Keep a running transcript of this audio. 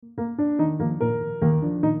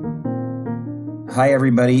Hi,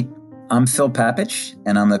 everybody. I'm Phil Papich,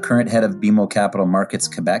 and I'm the current head of BMO Capital Markets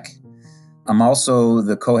Quebec. I'm also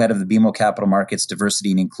the co-head of the BMO Capital Markets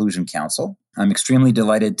Diversity and Inclusion Council. I'm extremely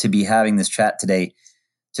delighted to be having this chat today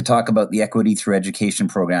to talk about the Equity Through Education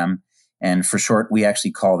program, and for short, we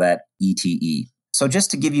actually call that ETE. So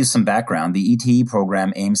just to give you some background, the ETE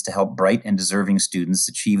program aims to help bright and deserving students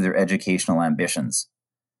achieve their educational ambitions.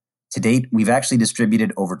 To date, we've actually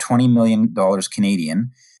distributed over $20 million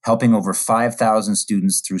Canadian, helping over 5,000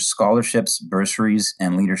 students through scholarships, bursaries,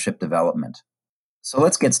 and leadership development. So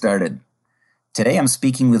let's get started. Today I'm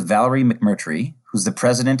speaking with Valerie McMurtry, who's the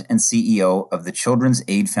president and CEO of the Children's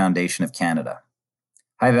Aid Foundation of Canada.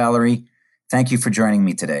 Hi, Valerie. Thank you for joining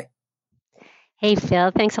me today. Hey,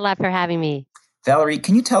 Phil. Thanks a lot for having me. Valerie,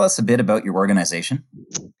 can you tell us a bit about your organization?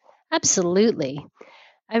 Absolutely.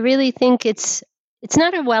 I really think it's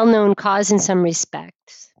not a well-known cause in some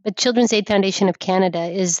respects, but Children's Aid Foundation of Canada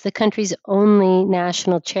is the country's only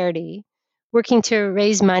national charity working to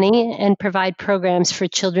raise money and provide programs for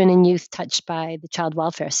children and youth touched by the child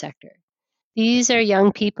welfare sector. These are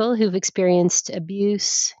young people who've experienced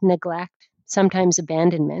abuse, neglect, sometimes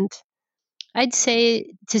abandonment. I'd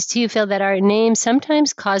say to you, Phil, that our name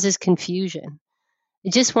sometimes causes confusion. I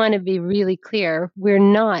just want to be really clear. We're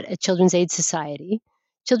not a children's aid society.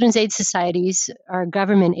 Children's aid societies are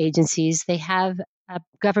government agencies. They have a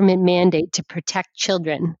government mandate to protect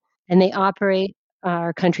children, and they operate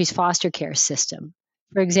our country's foster care system.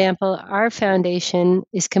 For example, our foundation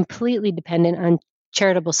is completely dependent on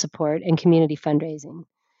charitable support and community fundraising.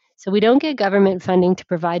 So we don't get government funding to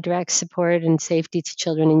provide direct support and safety to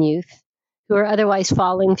children and youth who are otherwise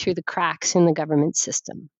falling through the cracks in the government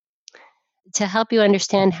system. To help you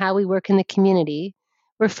understand how we work in the community,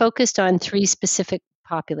 we're focused on three specific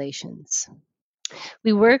populations.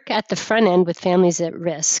 We work at the front end with families at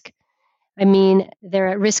risk. I mean, they're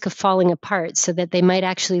at risk of falling apart so that they might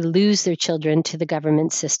actually lose their children to the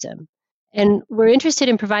government system. And we're interested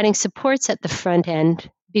in providing supports at the front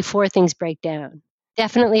end before things break down.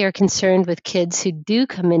 Definitely are concerned with kids who do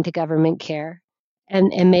come into government care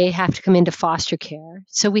and may have to come into foster care.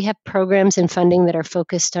 So we have programs and funding that are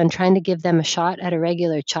focused on trying to give them a shot at a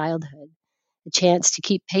regular childhood, a chance to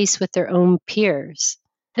keep pace with their own peers.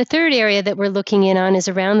 The third area that we're looking in on is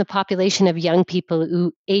around the population of young people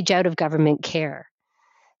who age out of government care.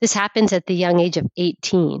 This happens at the young age of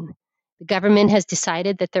 18. The government has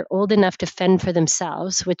decided that they're old enough to fend for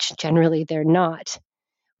themselves, which generally they're not.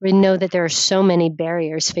 We know that there are so many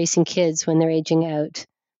barriers facing kids when they're aging out.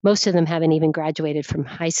 Most of them haven't even graduated from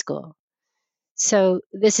high school. So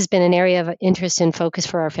this has been an area of interest and focus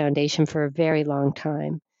for our foundation for a very long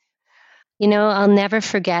time. You know, I'll never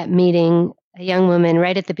forget meeting a young woman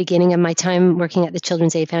right at the beginning of my time working at the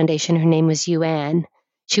Children's Aid Foundation. Her name was Yuan.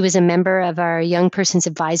 She was a member of our Young Persons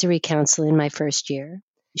Advisory Council in my first year.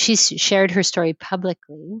 She shared her story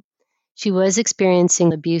publicly. She was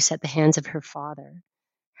experiencing abuse at the hands of her father.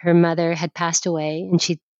 Her mother had passed away, and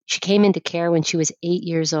she came into care when she was 8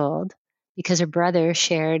 years old because her brother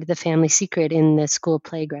shared the family secret in the school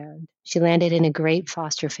playground. She landed in a great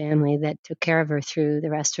foster family that took care of her through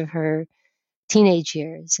the rest of her teenage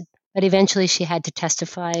years. But eventually she had to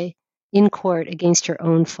testify in court against her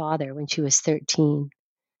own father when she was 13.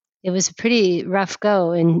 It was a pretty rough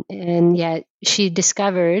go, and yet she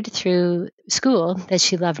discovered through school that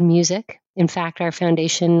she loved music. In fact, our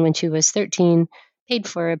foundation, when she was 13, paid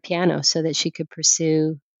for a piano so that she could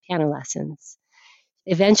pursue piano lessons.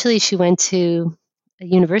 Eventually, she went to a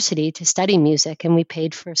university to study music, and we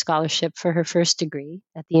paid for a scholarship for her first degree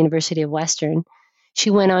at the University of Western. She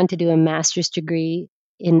went on to do a master's degree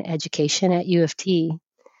in education at U of T.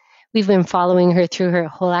 We've been following her through her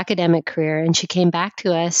whole academic career, and she came back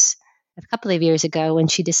to us a couple of years ago when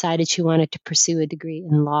she decided she wanted to pursue a degree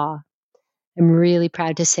in law. I'm really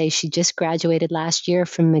proud to say she just graduated last year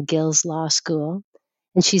from McGill's Law School,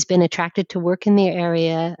 and she's been attracted to work in the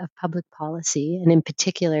area of public policy, and in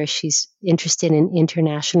particular, she's interested in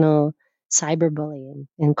international cyberbullying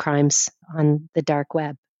and crimes on the dark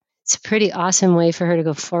web. It's a pretty awesome way for her to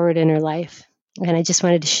go forward in her life, and I just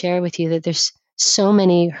wanted to share with you that there's so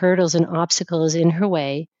many hurdles and obstacles in her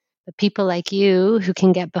way, but people like you who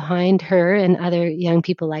can get behind her and other young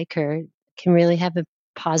people like her can really have a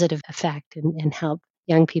positive effect and help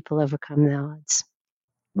young people overcome the odds.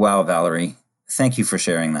 Wow, Valerie. Thank you for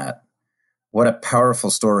sharing that. What a powerful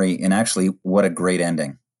story, and actually, what a great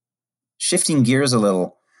ending. Shifting gears a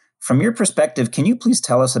little, from your perspective, can you please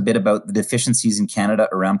tell us a bit about the deficiencies in Canada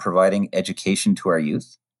around providing education to our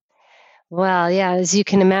youth? Well, yeah, as you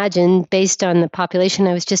can imagine, based on the population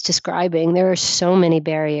I was just describing, there are so many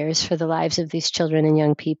barriers for the lives of these children and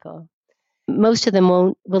young people. Most of them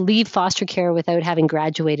will leave foster care without having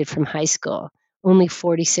graduated from high school. Only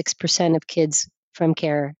 46% of kids from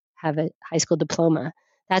care have a high school diploma.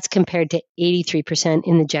 That's compared to 83%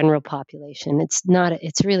 in the general population.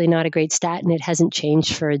 It's really not a great stat, and it hasn't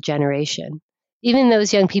changed for a generation. Even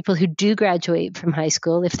those young people who do graduate from high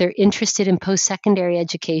school, if they're interested in post-secondary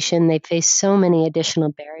education, they face so many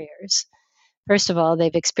additional barriers. First of all,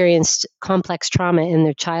 they've experienced complex trauma in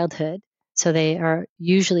their childhood, so they are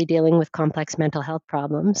usually dealing with complex mental health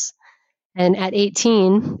problems. And at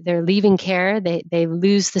 18, they're leaving care. They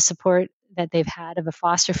lose the support that they've had of a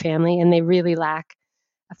foster family, and they really lack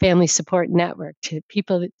a family support network, to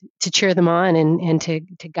people to cheer them on and to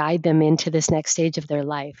guide them into this next stage of their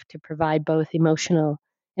life, to provide both emotional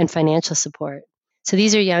and financial support. So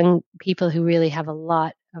these are young people who really have a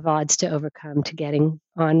lot of odds to overcome to getting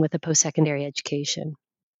on with a post-secondary education.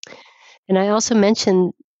 And I also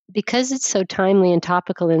mentioned, because it's so timely and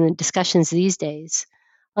topical in the discussions these days,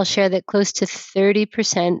 I'll share that close to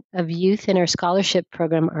 30% of youth in our scholarship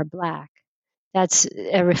program are Black. That's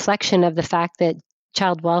a reflection of the fact that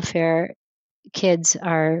child welfare kids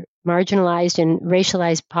are marginalized and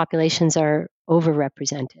racialized populations are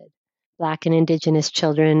overrepresented. Black and Indigenous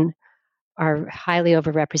children are highly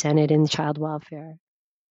overrepresented in child welfare.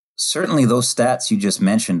 Certainly, those stats you just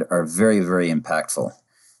mentioned are very, very impactful.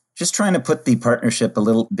 Just trying to put the partnership a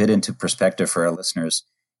little bit into perspective for our listeners,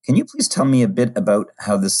 can you please tell me a bit about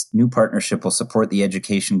how this new partnership will support the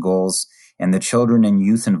education goals and the children and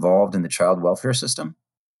youth involved in the child welfare system?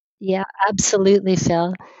 Yeah, absolutely,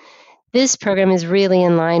 Phil. This program is really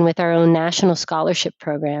in line with our own national scholarship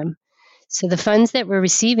program. So the funds that we're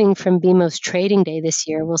receiving from BMO's Trading Day this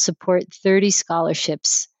year will support 30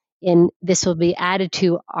 scholarships, and this will be added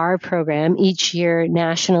to our program. Each year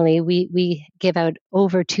nationally, we give out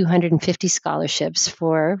over 250 scholarships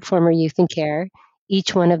for former youth in care.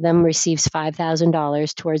 Each one of them receives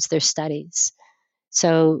 $5,000 towards their studies.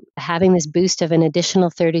 So having this boost of an additional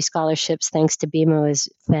 30 scholarships thanks to BMO is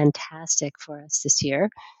fantastic for us this year.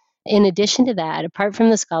 In addition to that, apart from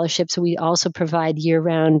the scholarships, we also provide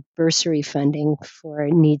year-round bursary funding for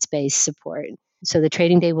needs-based support. So the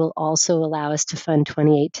Trading Day will also allow us to fund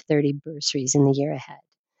 28 to 30 bursaries in the year ahead.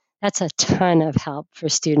 That's a ton of help for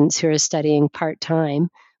students who are studying part-time,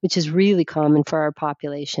 which is really common for our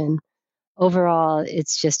population. Overall,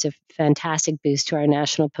 it's just a fantastic boost to our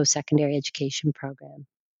national post-secondary education program.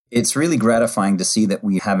 It's really gratifying to see that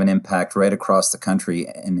we have an impact right across the country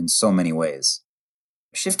and in so many ways.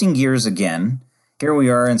 Shifting gears again, here we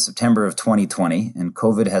are in September of 2020, and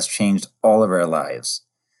COVID has changed all of our lives.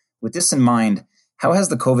 With this in mind, how has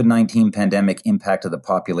the COVID-19 pandemic impacted the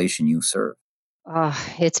population you serve?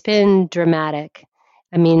 It's been dramatic.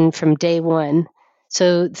 I mean, from day one.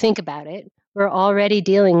 So think about it. We're already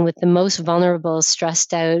dealing with the most vulnerable,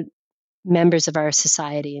 stressed out members of our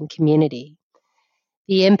society and community.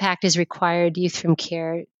 The impact has required youth from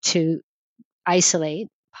care to isolate,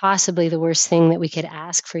 possibly the worst thing that we could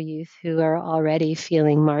ask for youth who are already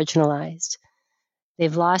feeling marginalized.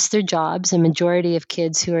 They've lost their jobs. A majority of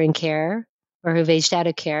kids who are in care or who've aged out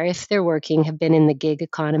of care, if they're working, have been in the gig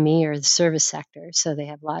economy or the service sector. So they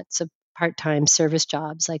have lots of part-time service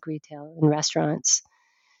jobs like retail and restaurants.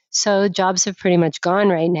 So jobs have pretty much gone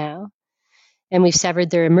right now. And we've severed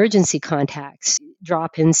their emergency contacts.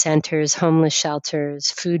 Drop-in centers, homeless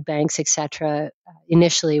shelters, food banks, etc.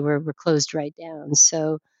 Initially were closed right down.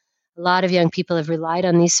 So a lot of young people have relied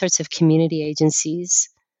on these sorts of community agencies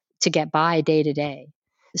to get by day to day.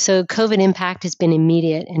 So COVID impact has been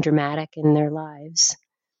immediate and dramatic in their lives.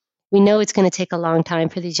 We know it's going to take a long time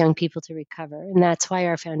for these young people to recover, and that's why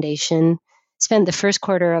our foundation spent the first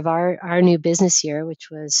quarter of our new business year, which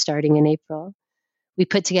was starting in April. We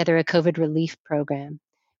put together a COVID relief program.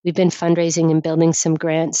 We've been fundraising and building some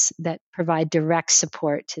grants that provide direct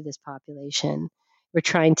support to this population. We're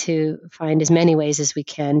trying to find as many ways as we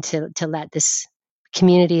can to let this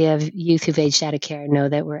community of youth who've aged out of care know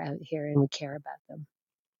that we're out here and we care about them.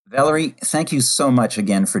 Valerie, thank you so much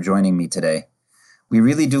again for joining me today. We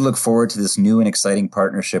really do look forward to this new and exciting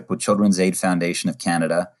partnership with Children's Aid Foundation of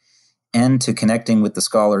Canada and to connecting with the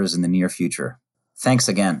scholars in the near future. Thanks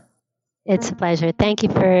again. It's a pleasure. Thank you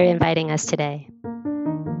for inviting us today.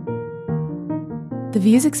 The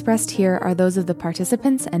views expressed here are those of the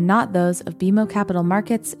participants and not those of BMO Capital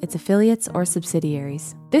Markets, its affiliates, or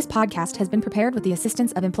subsidiaries. This podcast has been prepared with the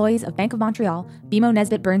assistance of employees of Bank of Montreal, BMO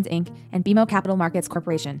Nesbitt Burns Inc., and BMO Capital Markets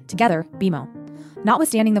Corporation, together, BMO.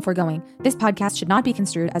 Notwithstanding the foregoing, this podcast should not be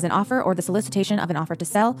construed as an offer or the solicitation of an offer to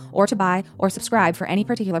sell or to buy or subscribe for any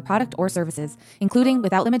particular product or services, including,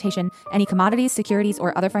 without limitation, any commodities, securities,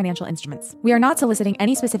 or other financial instruments. We are not soliciting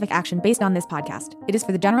any specific action based on this podcast. It is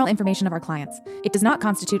for the general information of our clients. It does not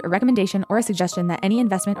constitute a recommendation or a suggestion that any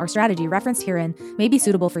investment or strategy referenced herein may be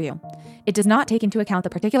suitable for you. It does not take into account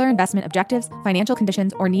the particular investment objectives, financial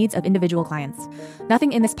conditions, or needs of individual clients.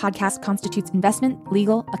 Nothing in this podcast constitutes investment,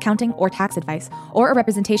 legal, accounting, or tax advice, or a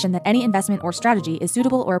representation that any investment or strategy is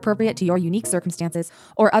suitable or appropriate to your unique circumstances,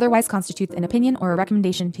 or otherwise constitutes an opinion or a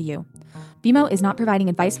recommendation to you. BMO is not providing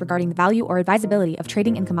advice regarding the value or advisability of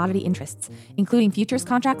trading in commodity interests, including futures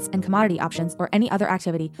contracts and commodity options or any other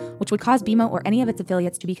activity which would cause BMO or any of its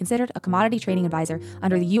affiliates to be considered a commodity trading advisor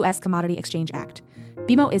under the U.S. Commodity Exchange Act.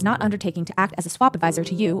 BMO is not undertaking to act as a swap advisor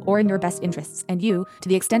to you or in your best interests, and you, to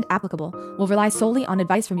the extent applicable, will rely solely on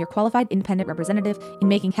advice from your qualified independent representative in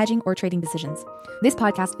making hedging or trading decisions. This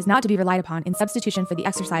podcast is not to be relied upon in substitution for the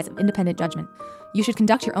exercise of independent judgment. You should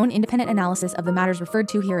conduct your own independent analysis of the matters referred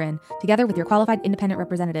to herein, together with your qualified independent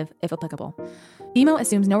representative, if applicable. BMO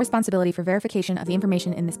assumes no responsibility for verification of the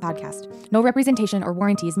information in this podcast. No representation or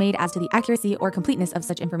warranty is made as to the accuracy or completeness of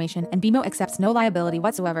such information, and BMO accepts no liability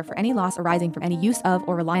whatsoever for any loss arising from any use of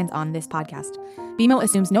or reliance on this podcast. BMO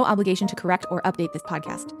assumes no obligation to correct or update this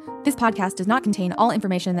podcast. This podcast does not contain all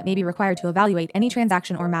information that may be required to evaluate any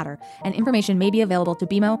transaction or matter, and information may be available to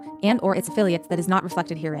BMO and/or its affiliates that is not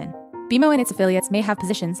reflected herein. BMO and its affiliates may have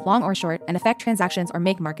positions, long or short, and affect transactions or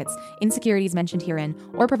make markets in securities mentioned herein,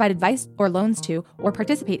 or provide advice or loans to, or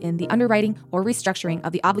participate in the underwriting or restructuring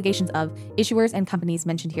of the obligations of issuers and companies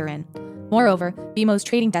mentioned herein. Moreover, BMO's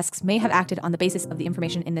trading desks may have acted on the basis of the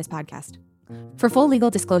information in this podcast. For full legal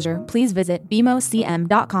disclosure, please visit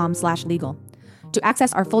bmocm.com/legal. To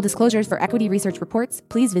access our full disclosures for equity research reports,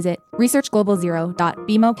 please visit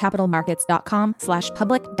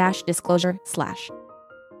researchglobalzero.bmocapitalmarkets.com/public-disclosure/.